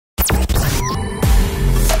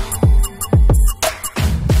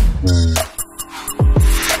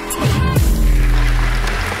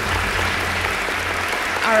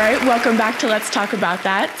Welcome back to Let's Talk About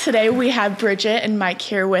That. Today we have Bridgette and Mike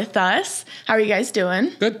here with us. How are you guys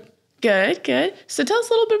doing? Good. Good, good. So tell us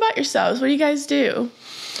a little bit about yourselves. What do you guys do?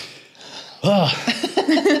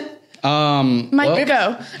 Mike,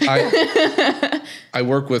 go. I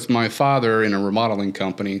work with my father in a remodeling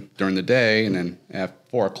company during the day, and then at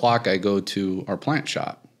 4 o'clock I go to our plant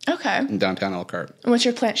shop Okay. in downtown Elkhart. And what's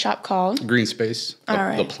your plant shop called? GreenSpace, All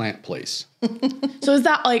right. the plant place. So is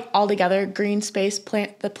that like all together,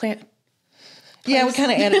 GreenSpace, the plant? Yeah, we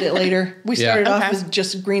kind of added it later. We started off Okay. as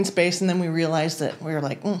just GreenSpace, and then we realized that we were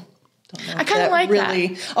like, don't know. I kind of like really,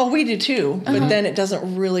 that. Oh, we do too, but then it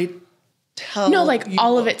doesn't really tell. No, like you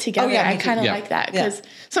all what- of it together. Oh, yeah, I me too. kind of Yeah. like that Yeah. because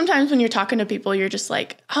sometimes when you're talking to people, you're just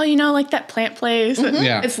like, oh, like that plant place.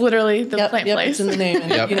 Yeah. It's literally the plant Yep, place. it's in the name.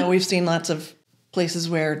 And, Yep. we've seen lots of places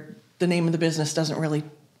where the name of the business doesn't really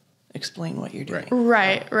explain what you're doing.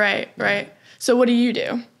 Right. Right. So what do you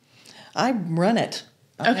do? I run it.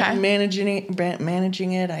 Okay. I'm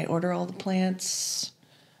managing it. I order all the plants.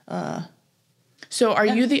 So are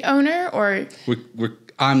you the owner or?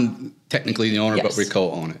 I'm technically the owner, but Yes. we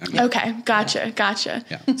co-own it. I mean, Okay, gotcha.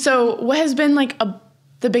 Yeah. So what has been like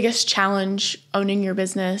the biggest challenge owning your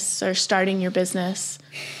business or starting your business?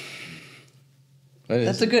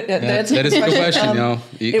 That's a good. that That's is a good question.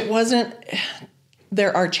 It wasn't.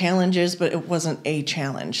 There are challenges, but it wasn't a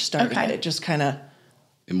challenge starting Okay. it. It just kind of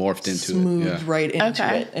it morphed into smoothed it. Yeah. right into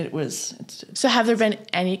Okay. it. It was. It's, So have there been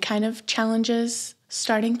any kind of challenges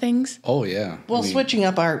starting things? Oh yeah. well, I mean, switching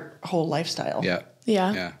up our whole lifestyle. Yeah.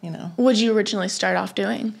 Yeah. Yeah. What did you originally start off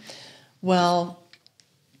doing? Well,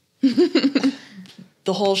 the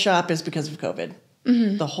whole shop is because of COVID.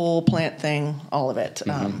 The whole plant thing, all of it.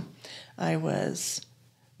 I was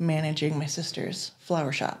managing my sister's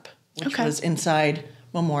flower shop, which Okay. was inside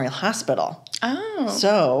Memorial Hospital. Oh.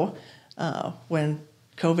 So when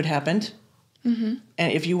COVID happened, and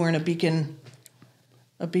if you weren't a Beacon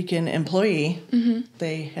employee,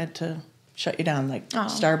 they had to shut you down. Like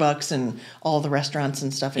Starbucks and all the restaurants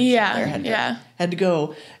and stuff. Yeah, there had to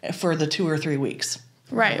go for the 2 or 3 weeks.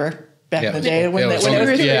 Right. Remember? Back in the Yeah. day when Yeah, it it was was 2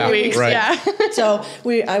 or 3 Yeah, weeks. right. Yeah. so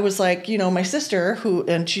I was like, my sister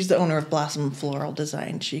and she's the owner of Blossom Floral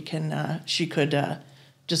Design. She could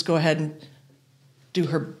just go ahead and do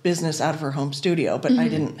her business out of her home studio, but I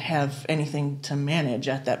didn't have anything to manage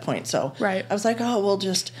at that point. So Right. I was like, I'll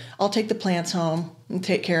take the plants home and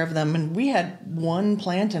take care of them. And we had one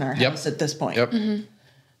plant in our Yep. house at this point. Yep.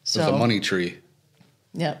 So It's a money tree.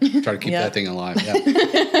 Yep. Try to keep Yep. that thing alive.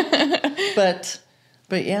 Yeah. But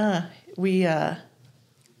yeah, we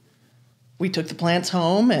took the plants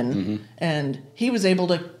home and he was able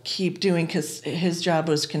to keep doing because his job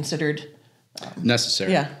was considered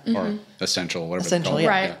Necessary. Yeah. Or essential, whatever. Essential, they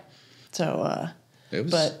call yeah. it. Right. so. It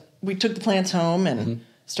was. But we took the plants home and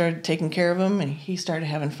started taking care of them, and he started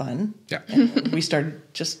having fun. Yeah. And we started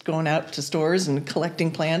just going out to stores and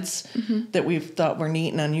collecting plants that we thought were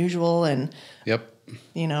neat and unusual. And Yep.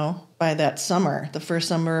 by that summer, the first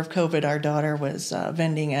summer of COVID, our daughter was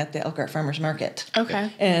vending at the Elkhart Farmers Market.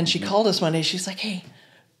 Okay. And she called us one day. She's like, "Hey,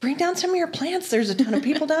 bring down some of your plants. There's a ton of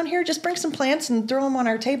people down here. Just bring some plants and throw them on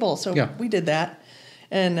our table." So Yeah. we did that.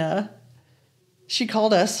 And she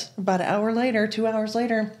called us about an hour later, 2 hours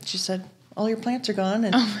later. She said, "All your plants are gone.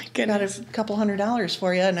 And Oh my goodness. got a couple $100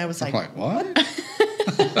 for you." And I was I'm like, like, what?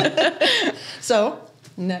 So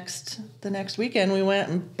the next weekend, we went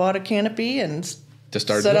and bought a canopy and To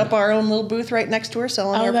start set doing up it. our own little booth right next to her,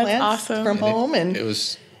 selling Oh, our that's plants awesome. from home. And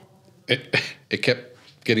It kept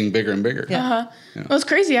getting bigger and bigger. Yeah. Well, it's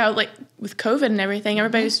crazy how like with COVID and everything,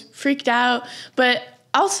 everybody's freaked out, but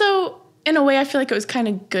also in a way, I feel like it was kind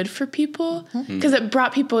of good for people because it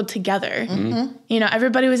brought people together.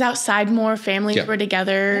 Everybody was outside more, families Yeah. were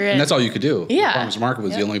together. And that's all you could do. Yeah. The farmer's market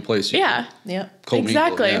was the only place you Yeah, yeah. could co-mingle.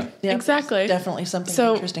 exactly. Yeah. Yeah, Exactly. Definitely something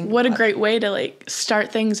So interesting. to what a watch. great way to like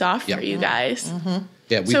start things off Yeah. for you guys.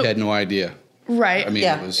 Yeah, we So- had no idea. Right. I mean,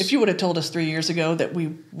 Yeah, it was. if you would have told us 3 years ago that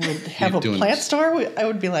we would have a doing plant this. store, I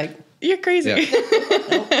would be like, You're crazy. Yeah.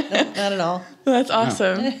 not at all. That's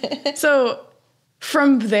awesome. So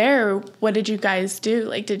from there, what did you guys do?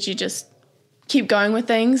 Like, did you just keep going with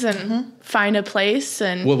things and find a place?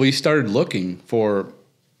 And Well, we started looking for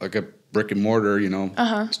like a brick and mortar,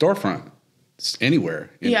 storefront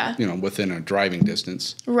anywhere. Yeah. Within a driving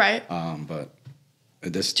distance. right. But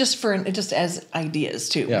this. Just as ideas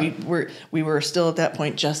too. Yeah. We were still at that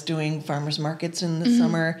point just doing farmers markets in the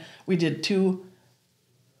summer. We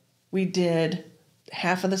did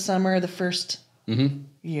half of the summer the first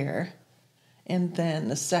year, and then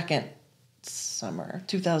the second summer,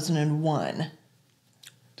 2001.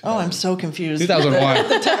 Oh, I'm so confused. 2001.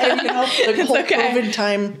 The time, the whole okay. COVID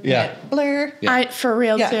time. Yeah. Blur. Yeah. For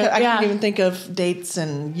real too. I can't even think of dates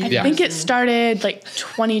and years. I think it started like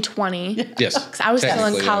 2020. Yes. Because I was still in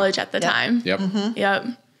Technically, college at the time. Yep. Yep.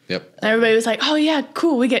 Yep. And everybody was like, "Oh yeah,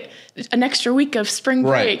 cool. We get an extra week of spring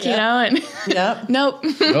break, Right. And Yep. nope.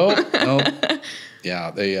 Nope.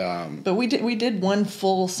 Yeah, they. But we did one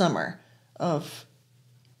full summer of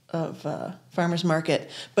farmers market.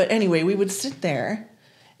 But anyway, we would sit there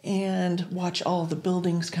and watch all of the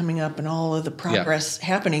buildings coming up and all of the progress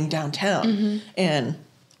happening downtown. And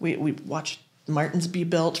we watched Martins be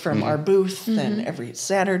built from our booth and every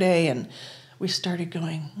Saturday, and we started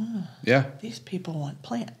going, these people want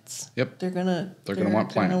plants. Yep. They're gonna want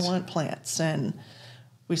plants. want plants. And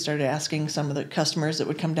we started asking some of the customers that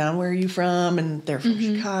would come down, where are you from? And they're from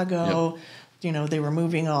Chicago. Yep. They were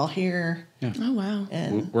moving all here. Yeah. Oh wow.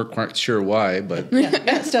 And we're quite sure why, but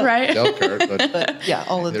still, Right. Delcart, But yeah,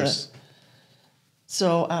 all of there's-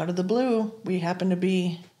 So out of the blue, we happened to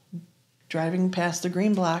be driving past the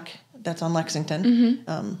green block that's on Lexington,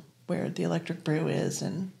 where the Electric Brew is,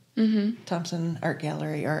 and Thompson Art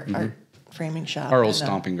Gallery, art framing shop. our old and,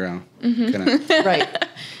 stomping ground. Kinda, right.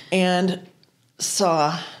 And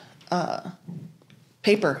saw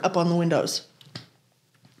paper up on the windows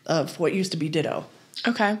of what used to be Ditto.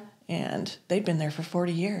 Okay. And they'd been there for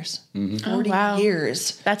 40 years. 40 Oh, wow.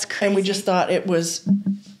 years. That's crazy. And we just thought it was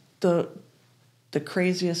the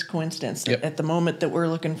craziest coincidence that at the moment that we're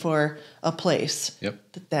looking for a place,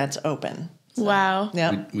 that's open. So, Wow.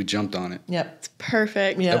 Yeah. we jumped on it. Yep.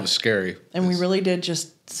 Perfect. Yeah. That was scary. And we really did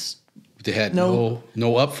just They had no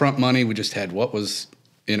upfront money. We just had what was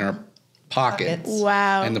in our pocket.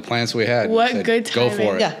 Wow. And the plants we had. What said, good Go timing.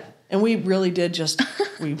 for it. Yeah. And we really did just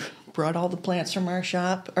we brought all the plants from our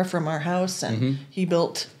shop or from our house, and he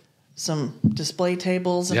built some display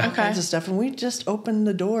tables and all kinds of stuff, and we just opened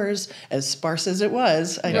the doors, as sparse as it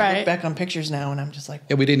was. I look back on pictures now and I'm just like,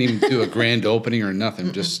 Yeah, we didn't even do a grand opening or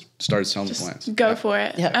nothing. Just started selling the plants. Go for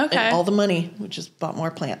it. yeah, Okay. and all the money, we just bought more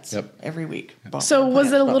plants Yep. every week. Bought So more was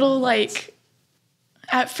plants, it a bought little more plants. like,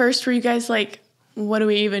 at first were you guys like, what do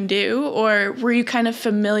we even do? Or were you kind of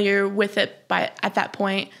familiar with it at that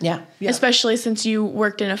point? Yeah. Especially since you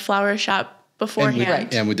worked in a flower shop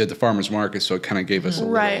beforehand. And we did the farmer's market, so it kind of gave us a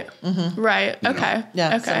Right. little, Right. Okay.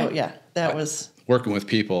 Yeah. Okay. So yeah, that was working with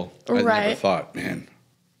people. I never Right. thought, man.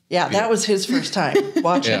 that was his first time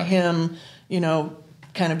watching Yeah. him,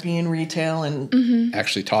 kind of be in retail and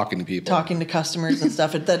Actually talking to people. talking to customers and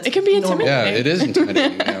stuff. It can be normal. intimidating. Yeah, it is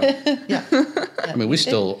intimidating. Yeah. I mean, we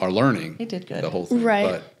still are learning. He did good. The whole thing.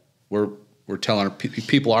 Right. But we're telling our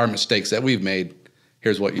people our mistakes that we've made.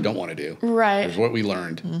 Here's what you don't want to do. Right. Here's what we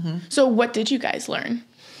learned. So what did you guys learn?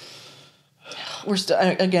 We're still,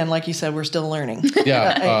 again, like you said, we're still learning.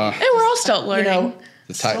 Yeah. And we're all still learning.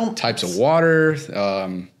 The types of water,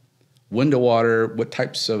 window water, what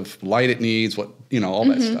types of light it needs, all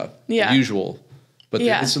that stuff. Yeah. The usual. But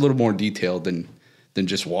Yeah. it's a little more detailed than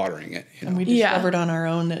just watering it. And we discovered on our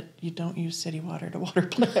own that you don't use city water to water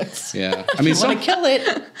plants. Yeah. I mean, You want to kill it.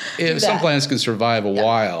 some that. plants can survive a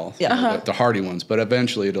while, Yeah. the hardy ones, but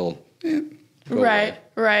eventually it'll go Right. away.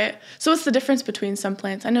 Right. So what's the difference between some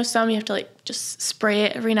plants? I know some you have to just spray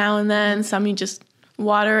it every now and then. Some you just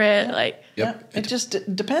water it. Like. Yep. Yeah, it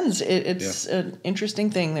just depends. It's an interesting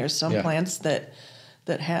thing. There's some plants that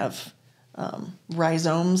have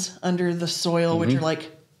rhizomes under the soil, which are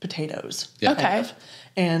like potatoes. Yeah. Okay. kind of.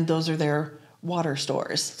 And those are their water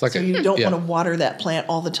stores. like so a- you don't yeah. want to water that plant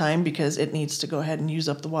all the time because it needs to go ahead and use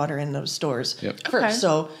up the water in those stores Yep. first. Okay.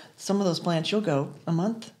 So some of those plants you'll go a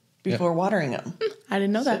month before watering them. I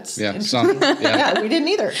didn't know that. Yeah. Some. Yeah. Yeah, we didn't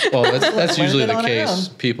either. Well, that's Learned usually it the on our case.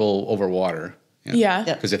 own. People overwater. Yeah.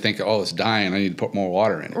 Yeah. Because they think, oh, it's dying. I need to put more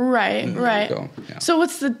water in it. Right. Right. go. Yeah. So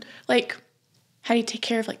what's the how do you take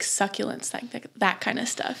care of succulents, that kind of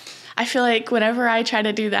stuff? I feel like whenever I try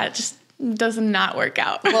to do that, it just does not work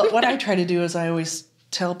out. Well, what I try to do is I always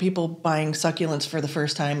tell people buying succulents for the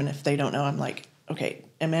first time, and if they don't know, I'm like, okay,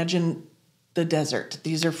 imagine the desert.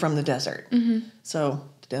 These are from the desert. So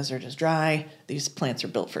the desert is dry. These plants are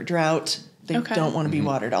built for drought. They don't want to be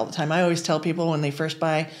watered all the time. I always tell people when they first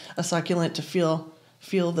buy a succulent to feel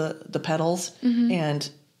the petals, and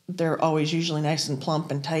they're always usually nice and plump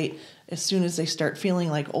and tight. As soon as they start feeling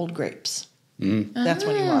like old grapes, that's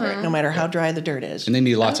when you water it, no matter how dry the dirt is. And they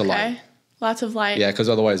need lots of light. Lots of light. Yeah, because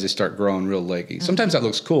otherwise they start growing real leggy. Sometimes that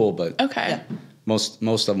looks cool, but Okay. Yeah. most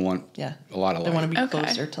of them want a lot of light. They want to be Okay.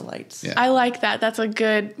 closer to lights. Yeah. I like that. That's a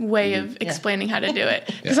good way of explaining how to do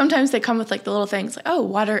it. Because sometimes they come with the little things like,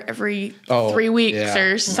 water every 3 weeks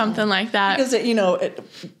or something like that. Because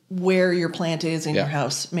where your plant is in your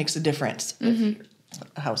house makes a difference.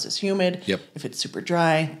 house is humid. Yep. If it's super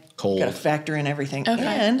dry, Cold. you got to factor in everything. Okay.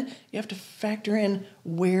 And you have to factor in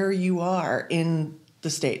where you are in the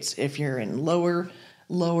states. If you're in lower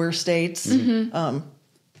states,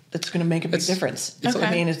 it's going to make a big difference. Okay.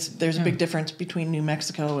 I mean, there's a big difference between New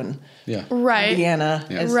Mexico and Right. Indiana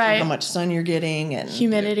as to Right. how much sun you're getting and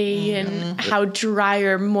Humidity and how dry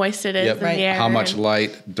or moist it is in the air. How much and-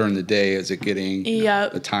 light during the day is it getting?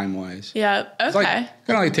 Yep. The time wise. Yep. It's Okay. like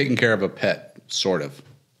kind of like taking care of a pet, sort of.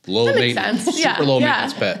 Low That makes maintenance, sense. super Yeah, low yeah.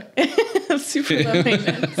 maintenance pet. Super low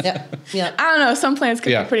maintenance. yeah. I don't know. Some plants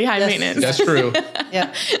could Yeah. be pretty high Yes. maintenance. That's true.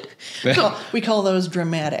 Yeah. We call those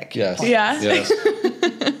dramatic. Yes. Yeah. Yes.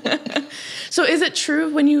 So is it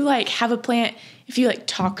true when you like have a plant, if you like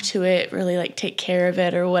talk to it, really like take care of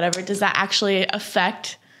it or whatever, does that actually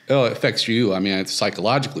affect? Oh, it affects you. I mean, it's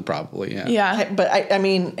psychologically probably. Yeah. Yeah. But I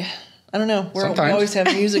mean, I don't know. We Sometimes. always have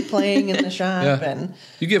music playing in the shop, Yeah. and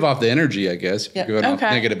You give off the energy, I guess. If Yep. you give off Okay.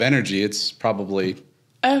 negative energy, it's probably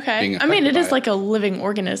Okay. being I mean, it affected is by like a living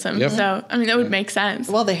organism. Yep. So, I mean, that would make sense.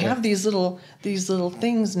 well, they have these little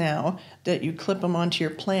things now that you clip them onto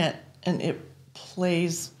your plant, and it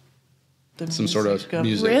plays the Some sort of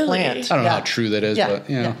music. the Really? plant. I don't know Yeah. how true that is, Yeah. but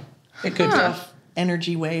you know, It could off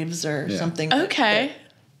energy waves or Yeah. something. that- Okay.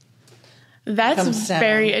 That's Comes sound.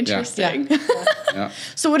 very Yeah. interesting. yeah.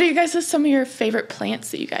 So, what are you guys some of your favorite plants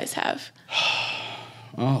that you guys have?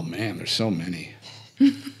 Oh man, there's so many.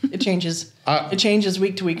 It changes. It changes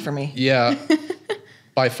week to week for me. Yeah.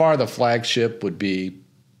 By far, the flagship would be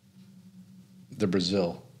the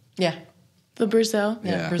Brazil. Yeah. The Brazil?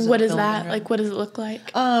 Yeah. Brazil What is that? philodendron. Like, what does it look like?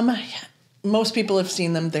 Most people have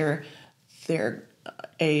seen them. They're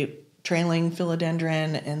a trailing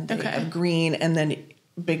philodendron, and they Okay. have green, and then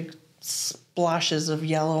big splashes of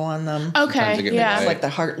yellow on them. Sometimes Okay. they get Yeah. It's like the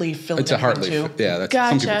heartleaf philodendron It's a heartleaf. too. Yeah, that's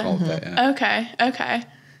Gotcha. some people call it that. Yeah. Okay. Okay.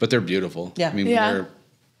 But they're beautiful. Yeah. I mean, Yeah.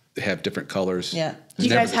 they have different colors. Yeah. Do you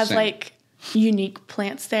Never guys the have same. like unique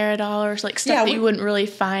plants there at all, or like stuff Yeah, that you wouldn't really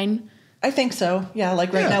find? I think so. Yeah,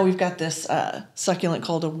 like right Yeah. now we've got this succulent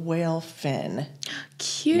called a whale fin.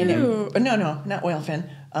 Cute. No, not whale fin.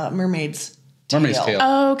 Mermaid's tail. Mermaid's tail.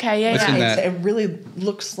 Oh, okay. Yeah. What's in Yeah. that? It really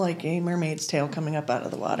looks like a mermaid's tail coming up out of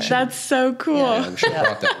the water. That's so cool. Yeah, we should have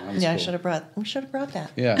brought that. That was yeah, cool. we should have brought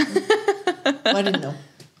that. Yeah. Well, I didn't know.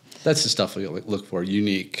 That's the stuff we look for,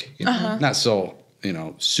 unique. You know? Uh-huh. Not so,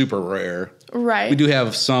 super rare. Right. We do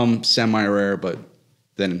have some semi-rare, but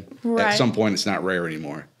then Right. at some point it's not rare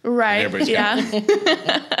anymore. Right. Everybody's got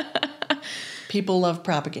Yeah. People love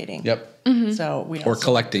propagating. Yep. Mm-hmm. So we Or also,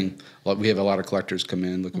 collecting. We have a lot of collectors come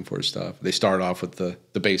in looking for stuff. They start off with the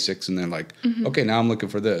basics and then like, Mm-hmm. okay, now I'm looking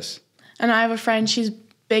for this. And I have a friend, she's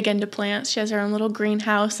big into plants. She has her own little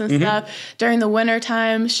greenhouse and Mm-hmm. stuff. During the winter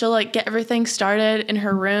time, she'll like get everything started in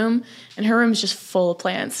her room, and her room's just full of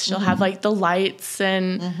plants. She'll have like the lights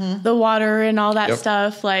and the water and all that Yep.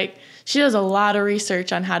 stuff. Like, she does a lot of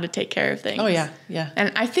research on how to take care of things. Oh yeah, yeah.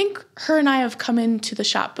 And I think her and I have come into the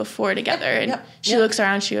shop before together, and Yep, she yep. looks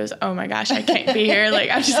around, she goes, "Oh my gosh, I can't be here. Like,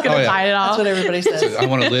 I'm just gonna Oh, yeah. buy it all." That's what everybody says. I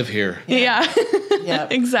want to live here. Yeah, Yeah,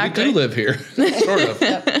 exactly. We do live here, sort of.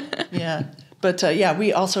 yeah. But yeah,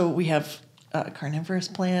 we have carnivorous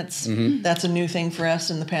plants. Mm-hmm. That's a new thing for us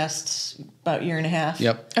in the past about year and a half.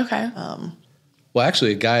 Yep. Okay. Well,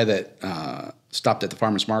 actually, a guy that stopped at the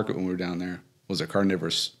farmer's market when we were down there was a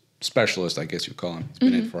carnivorous specialist, I guess you'd call him. He's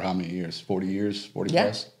been in it for how many years? 40 years? 40 Yeah,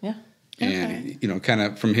 plus? yeah. And, kind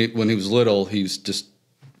of from when he was little, he was just,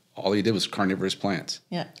 all he did was carnivorous plants.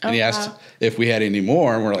 Yeah. And he Oh, asked wow. if we had any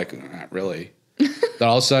more, and we're like, not really. Then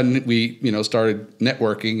all of a sudden, we, started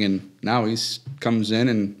networking, and now he's comes in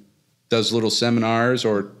and does little seminars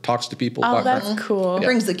or talks to people. Oh, about that's cool. It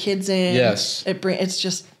brings the kids in. Yes.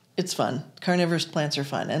 It's fun. Carnivorous plants are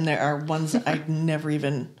fun, and there are ones that I never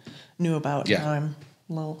even knew about. Yeah. Now I'm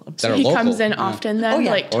a little obsessed. That are He local, comes in yeah. often then Oh, to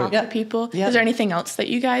yeah. like talk Yeah. to people. Yeah. Is there anything else that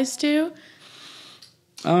you guys do?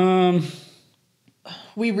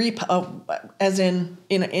 We as in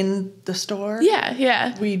the store. Yeah,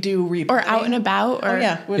 yeah. We do Or out and about, or Oh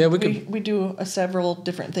yeah, we we do several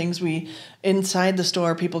different things. We inside the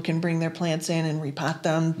store, people can bring their plants in and repot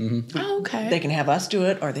them. Mm-hmm. Oh, okay. They can have us do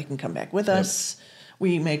it, or they can come back with us.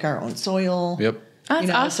 We make our own soil. Yep. That's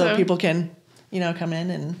So awesome. people can come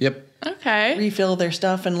in and Yep. Okay. refill their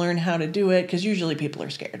stuff and learn how to do it, because usually people are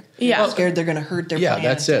scared. Yeah. They're scared they're going to hurt their Yeah,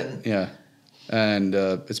 plants. that's it. and- Yeah. And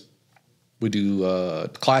we do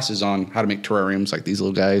classes on how to make terrariums like these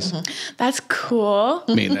little guys. That's cool.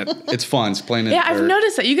 I mean, it's fun. It's plain. Yeah, I've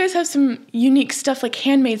noticed that you guys have some unique stuff, like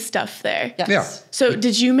handmade stuff there. Yes. Yeah. So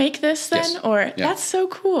did you make this then? Yes. Or Yeah. that's so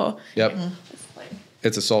cool. Yep.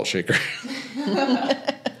 It's a salt shaker.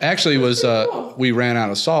 Actually, we ran out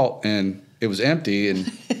of salt, and it was empty,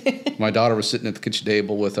 and my daughter was sitting at the kitchen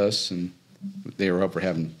table with us, and they were up for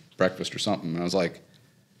having breakfast or something. And I was like,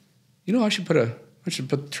 I should put the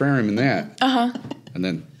terrarium in that. And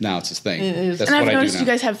then now it's his thing. It is. That's And what I've I do noticed now. you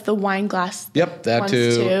guys have the wine glass. Yep, that ones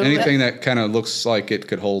too. too. Anything that kind of looks like it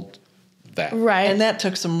could hold that. Right. And that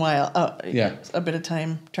took some while. Yeah. A bit of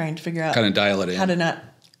time trying to figure out Kind of dial it in. how to not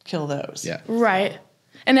kill those. Yeah. Right.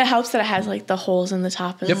 And it helps that it has like the holes in the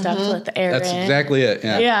top and stuff to let the air That's in. exactly it.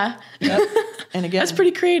 Yeah. Yeah. And again, That's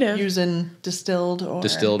pretty creative. using distilled or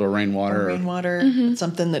rainwater. rainwater,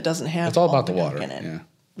 something that doesn't have It's all about the gunk water. in it. Yeah.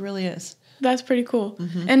 It really is. That's pretty cool.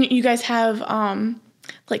 And you guys have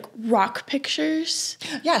like rock pictures.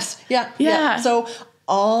 Yes. Yeah. Yeah. So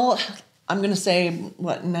I'm going to say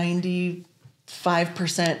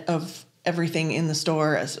 95% of everything in the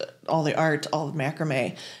store, as all the art, all the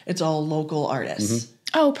macrame, it's all local artists.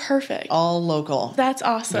 Oh, perfect. All local. That's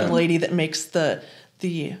awesome. The lady that makes the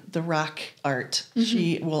rock art,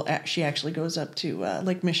 she actually goes up to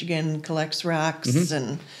Lake Michigan, collects rocks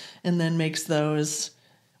and then makes those.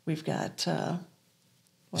 We've got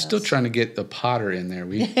Still trying to get the potter in there.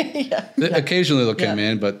 We yeah. occasionally they'll come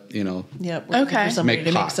in, but Yep. We're Okay. looking for somebody Make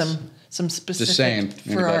to pots. make some specific saying,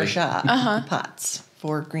 for our anybody. shop pots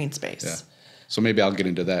for GreenSpace. yeah. So maybe I'll get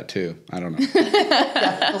into that too. I don't know.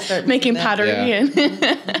 We'll start Making that. pottery. Yeah.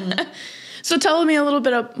 And So tell me a little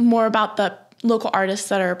bit more about the local artists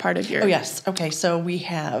that are a part of your... Oh, yes. Okay, so we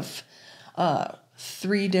have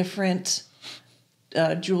 3 different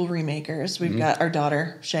jewelry makers. We've got our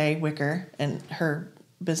daughter, Shay Wicker, and her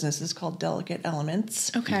business is called Delicate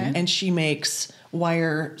Elements. Okay. And she makes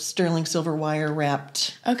sterling silver wire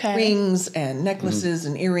wrapped Okay. rings and necklaces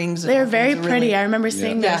and earrings. And They're all very kinds of pretty. really- I remember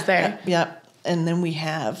seeing those there. Yep. And then we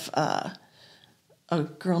have a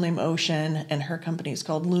girl named Ocean, and her company is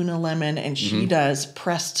called Luna Lemon, and she does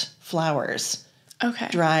pressed flowers. Okay.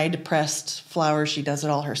 Dried pressed flowers. She does it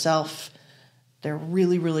all herself. They're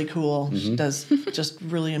really, really cool. She does just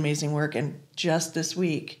really amazing work. And just this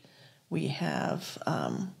week, we have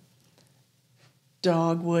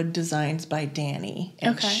Dogwood Designs by Danny.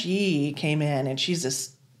 And Okay. she came in, and she's a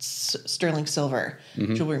sterling silver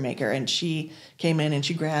jewelry maker. And she came in and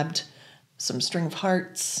she grabbed some string of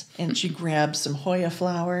hearts, and she grabbed some Hoya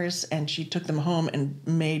flowers, and she took them home and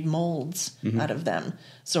made molds out of them.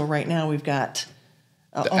 So right now we've got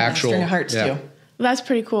actual string of hearts too. That's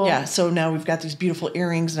pretty cool. Yeah. So now we've got these beautiful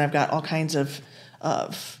earrings, and I've got all kinds of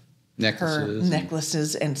her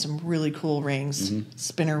necklaces and some really cool rings,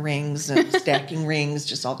 spinner rings and stacking rings,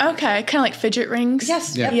 just all. Okay. Kind of like fidget rings.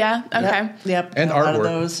 Yes. Yeah. Yeah. Okay. Yep. And a lot of artwork.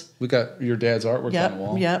 those. We got your dad's artwork on the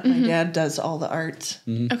wall. Yep. My dad does all the art.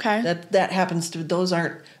 Okay. That happens to those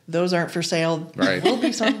aren't for sale. Right. There will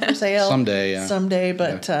be some for sale Someday, yeah. Someday,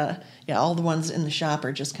 but all the ones in the shop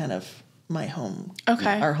are just kind of my home.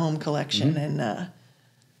 Okay. Our home collection, and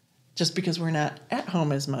just because we're not at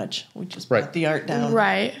home as much, we just put the art down.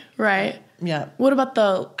 Right. Right. Yeah. What about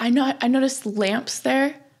I noticed lamps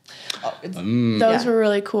there. Oh, Those were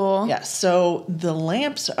really cool. Yeah, so the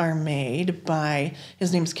lamps are made by,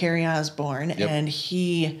 his name's Kerry Osborne, and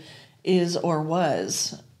he is or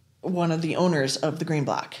was one of the owners of the Green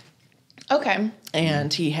Block. Okay.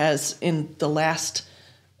 And he has, in the last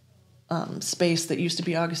space that used to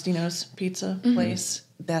be Augustino's Pizza place,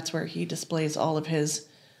 that's where he displays all of his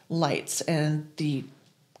lights. And the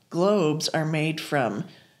globes are made from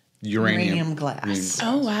uranium glass.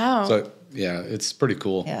 Oh, wow. So yeah, it's pretty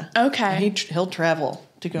cool. Yeah. Okay. And he'll travel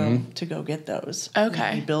to go get those.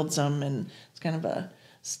 Okay. He builds them, and it's kind of a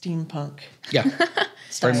steampunk Yeah.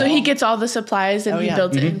 style. So he gets all the supplies and Oh, he yeah.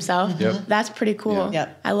 builds it himself. Yep. That's pretty cool. Yeah.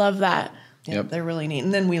 Yep. I love that. Yeah, Yep. they're really neat.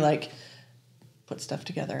 And then we put stuff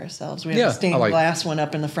together ourselves. We have Yeah, a stained I like- glass one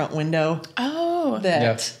up in the front window Oh.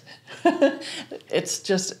 that it's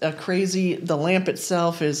just a crazy. The lamp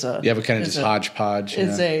itself is a Yeah, but kind of just hodgepodge.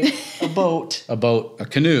 is yeah. a boat a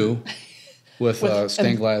canoe with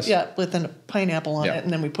stained glass. Yeah, with a pineapple on Yeah. it,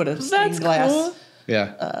 and then we put a stained That's glass cool.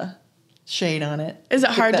 Yeah. shade on it. Is it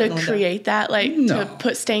Stick hard that to in the window. create that, like No. to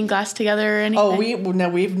put stained glass together or anything? Oh,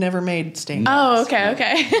 we've never made stained glass. Oh, okay,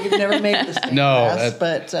 okay. We've never made the stained No, glass,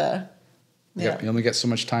 but You only get so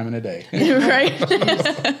much time in a day. Right.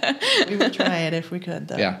 we would try it if we could,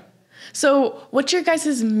 though. Yeah. So, what's your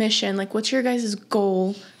guys' mission? Like, what's your guys'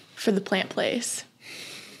 goal for the plant place?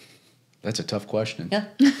 That's a tough question. Yeah.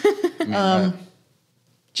 I mean,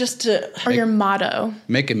 Just to Or your motto?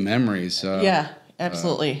 making memories. yeah,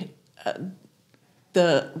 absolutely.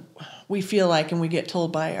 We feel like, and we get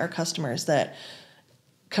told by our customers that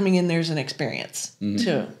coming in there's an experience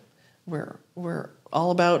too. We're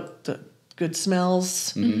all about the good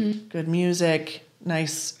smells, good music,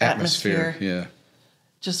 nice atmosphere. Yeah.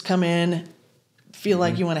 just come in, feel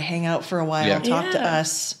like you want to hang out for a while, talk to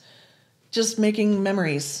us. Just making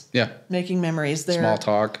memories. Yeah. Making memories. Small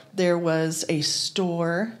talk. There was a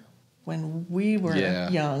store when we were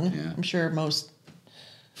young. Yeah. I'm sure most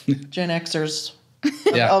Gen Xers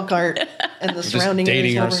of Elkhart and the surrounding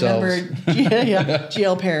areas will remember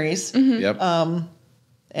GL Perry's. Yep.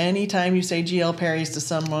 Anytime you say GL Perry's to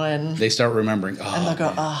someone, they start remembering. Oh, and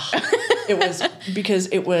they'll go, it was because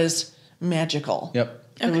it was magical. Yep.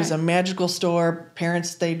 It was a magical store.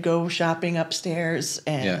 Parents, they'd go shopping upstairs,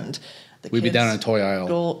 and the we'd be down in a toy aisle.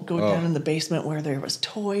 Go down in the basement where there was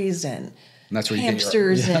toys and that's where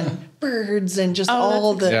hamsters and birds and just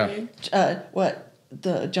all the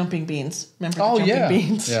the jumping beans. Remember the jumping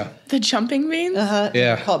beans? Yeah. The jumping beans?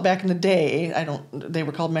 Yeah. Called back in the day. They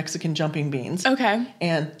were called Mexican jumping beans. Okay.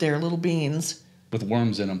 And they're little beans with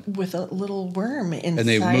worms in them. With a little worm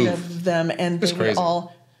inside of them, and they would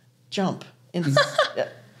all jump.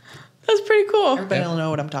 That's pretty cool. Everybody will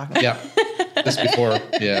know what I'm talking about. Yeah. This before,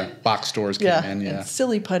 box stores came in. Yeah. And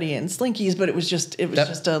silly putty and slinkies, but it was just a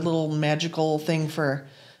little magical thing for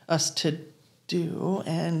us to do,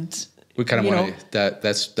 and we kind of want to.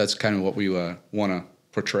 That's kind of what we want to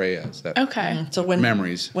portray as that. Okay. So when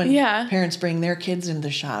memories, when parents bring their kids into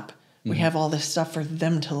the shop, we have all this stuff for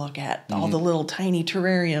them to look at, all the little tiny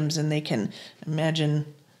terrariums, and they can imagine.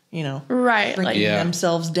 Bringing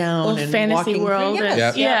themselves down and fantasy walking world. through,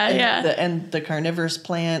 And the carnivorous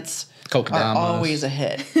plants Kokodamas. are always a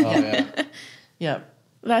hit. Yep.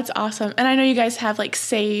 That's awesome. And I know you guys have like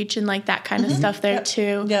sage and like that kind of stuff there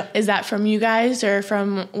too. Yep. Is that from you guys or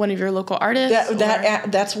from one of your local artists?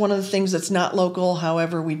 That's one of the things that's not local.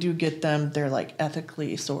 However, we do get them. They're like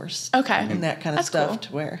ethically sourced. Okay. And that kind of stuff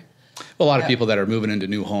to where. Well, a lot of people that are moving into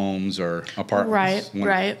new homes or apartments.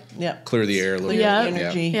 Right. Yep. Clear the air a little bit.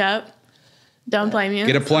 Energy. Yep. Don't blame you.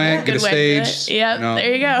 Get a plant, get a stage. Yep.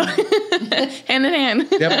 There you go. Hand in hand.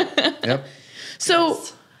 Yep. So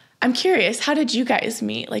I'm curious, how did you guys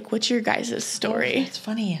meet? Like, what's your guys' story? It's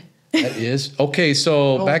funny. That is. Okay,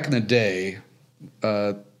 so back in the day,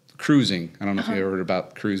 cruising. I don't know if you ever heard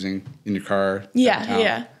about cruising in your car.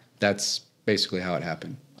 Yeah. That's basically how it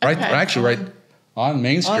happened. Right, actually, right on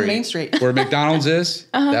Main Street. On Main Street. Where McDonald's is,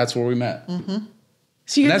 that's where we met. Mm-hmm.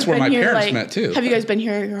 So you guys that's where my parents met, too. Have you guys been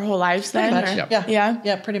here your whole lives then? Pretty much.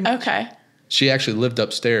 Yeah, pretty much. Okay. She actually lived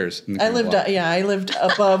upstairs. I lived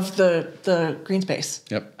above the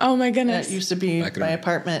GreenSpace. Yep. Oh my goodness. That used to be my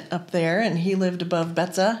apartment up there, and he lived above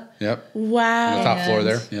Betza. Yep. Wow. On the top floor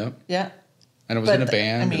there. Yep. Yeah. And it was in a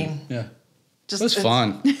band. Just it was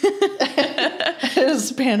fun. It was a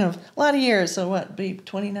span of a lot of years. So what?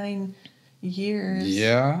 29 years.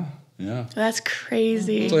 Yeah. That's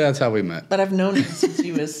crazy. So that's how we met. But I've known him since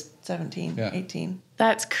he was 17, 18.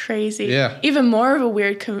 That's crazy. Yeah. Even more of a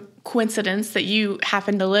weird coincidence that you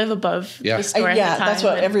happen to live above the store at the time. That's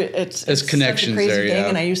what it's connections such a crazy there. thing.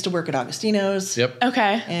 And I used to work at Augustino's. Yep.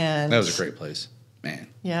 Okay. And that was a great place, man.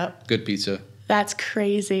 Yep. Good pizza. That's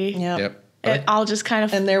crazy. Yep. It all just kind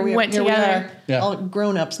of and there we went together. We are, all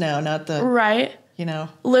grown-ups now, not the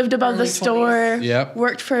lived above the store. 20s. Yep.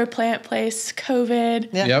 Worked for a plant place.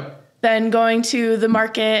 COVID. Yep. Then going to the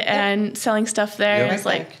market and selling stuff there. Yep. It's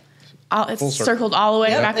like it's circled all the way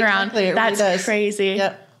back around. It That's really does. crazy.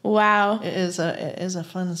 Yep. Wow. It is a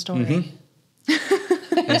fun story.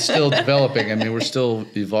 It's still developing. I mean, we're still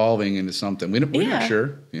evolving into something. We're not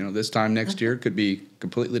sure. This time next year could be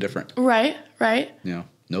completely different. Right.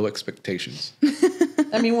 No expectations.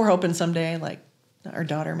 I mean, we're hoping someday, like, our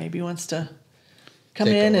daughter maybe wants to come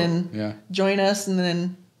Take in over. and join us, and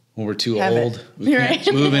then when we're too have old, it. we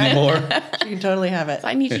can't move anymore. She can totally have it.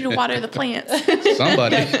 I need you to water the plants.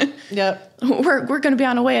 Somebody. Yep. We're going to be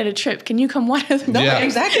on our way at a trip. Can you come water them? No,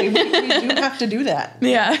 exactly. We do have to do that.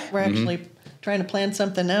 Yeah. We're actually trying to plan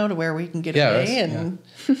something now to where we can get away. And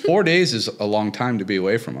 4 days is a long time to be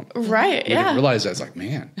away from them. Right. We didn't realize that. It's like,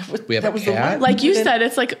 man, we have a cat. Like you said,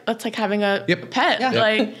 it's like having a pet. Yeah.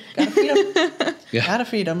 Like gotta feed them. Gotta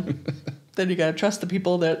feed them. Then you gotta trust the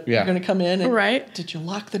people that are going to come in. And, Did you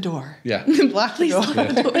lock the door? Yeah. Lock the door.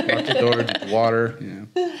 Lock the door. Water.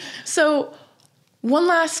 So, one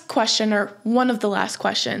last question, or one of the last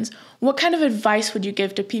questions. What kind of advice would you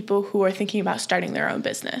give to people who are thinking about starting their own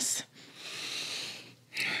business?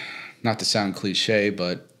 Not to sound cliche,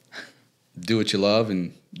 but do what you love,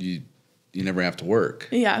 and you never have to work.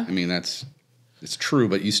 Yeah. I mean, it's true,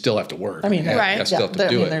 but you still have to work. I mean, you still have to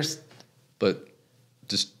do it. There's, but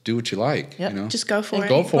just do what you like. Just go for it.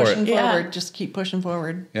 Go for it. Pushing forward. Just keep pushing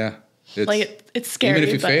forward. Yeah. It's scary. Even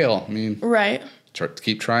if you fail, I mean,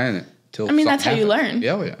 keep trying it till. I mean, that's how you learn.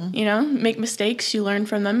 Yeah. Make mistakes, you learn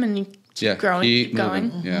from them, and you keep growing, keep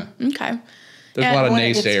going. Yeah. Okay. There's a lot of When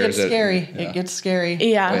naysayers. it gets scary. Yeah. It gets scary.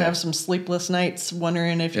 Yeah. I have some sleepless nights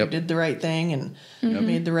wondering if you did the right thing and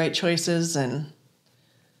made the right choices. And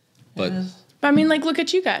But I mean, like, look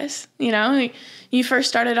at you guys. You know, like, you first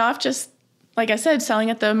started off just, like I said, selling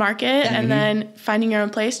at the market and then finding your own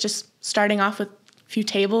place, just starting off with a few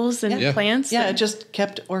tables and plants. Yeah, it just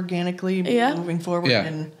kept organically moving forward. yeah,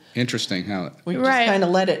 And interesting how we just kind of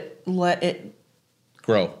let it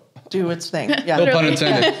grow. do its thing. Yeah. No pun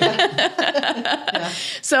intended.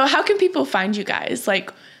 So how can people find you guys?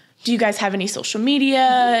 Like, do you guys have any social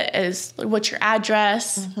media? What's your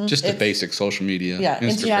address? Just the basic social media. Yeah,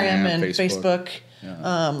 Instagram and Facebook.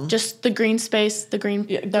 Just the GreenSpace, the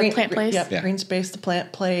plant place? Yep, GreenSpace, the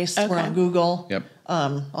plant place. We're on Google. Yep.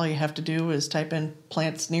 All you have to do is type in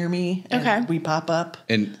plants near me and we pop up.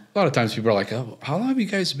 And a lot of times people are like, oh, how long have you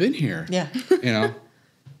guys been here? Yeah. You know,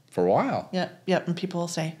 for a while. Yep. And people will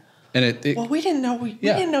say, And well, we didn't know we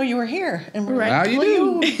didn't know you were here. And we're now like, you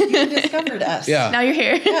well, do. you discovered us. Yeah. Now you're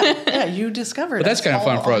here. Yeah, you discovered us. But that's kind of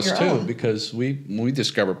fun for on us your too, own. because when we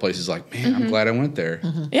discover places like, man, I'm glad I went there.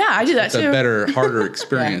 Yeah, I do that It's too. a better, harder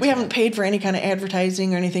experience. We haven't paid for any kind of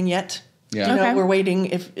advertising or anything yet. Yeah. You know, Okay. we're waiting.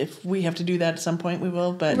 If we have to do that at some point, we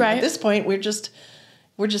will. But at this point, we're just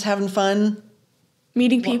having fun.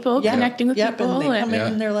 Meeting people, connecting with people. And they come in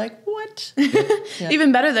and they're like, what?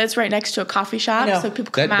 Even better that it's right next to a coffee shop, I know. so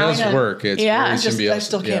people come That out. does work. It's Yeah. very I symbiotic. I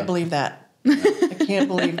still can't believe that. I can't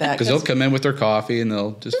believe that. Because they'll come in with their coffee and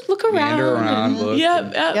they'll just look around. meander around, look.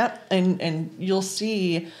 Yep. And you'll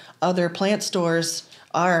see other plant stores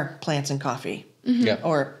are plants and coffee. Yeah.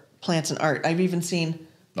 Or plants and art. I've even seen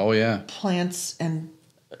Oh, yeah. plants and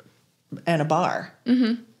a bar.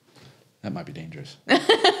 That might be dangerous.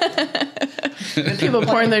 People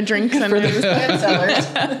pouring their drinks in. Plant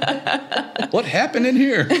sellers. What happened in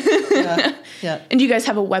here? Yeah. And do you guys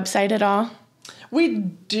have a website at all? We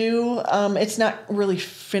do. It's not really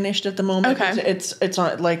finished at the moment. Okay. It's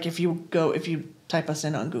on, like, if you type us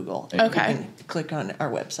in on Google, you can click on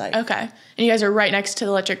our website. Okay. And you guys are right next to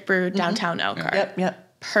the Electric Brew downtown Elkhart.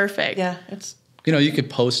 Yep. Perfect. Yeah. It's You know, you could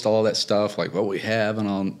post all that stuff, like what we have and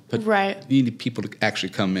all, but you need people to actually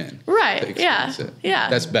come in. Right. to experience it. Yeah.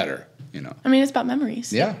 That's better, you know. I mean, it's about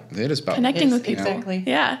memories. Yeah, it is about Connecting with people. Exactly.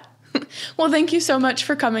 Yeah. Well, thank you so much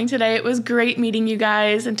for coming today. It was great meeting you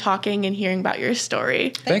guys and talking and hearing about your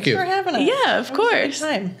story. Thank you for having us. Yeah, of course.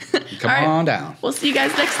 It was a good time. Come on down. We'll see you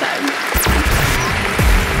guys next time.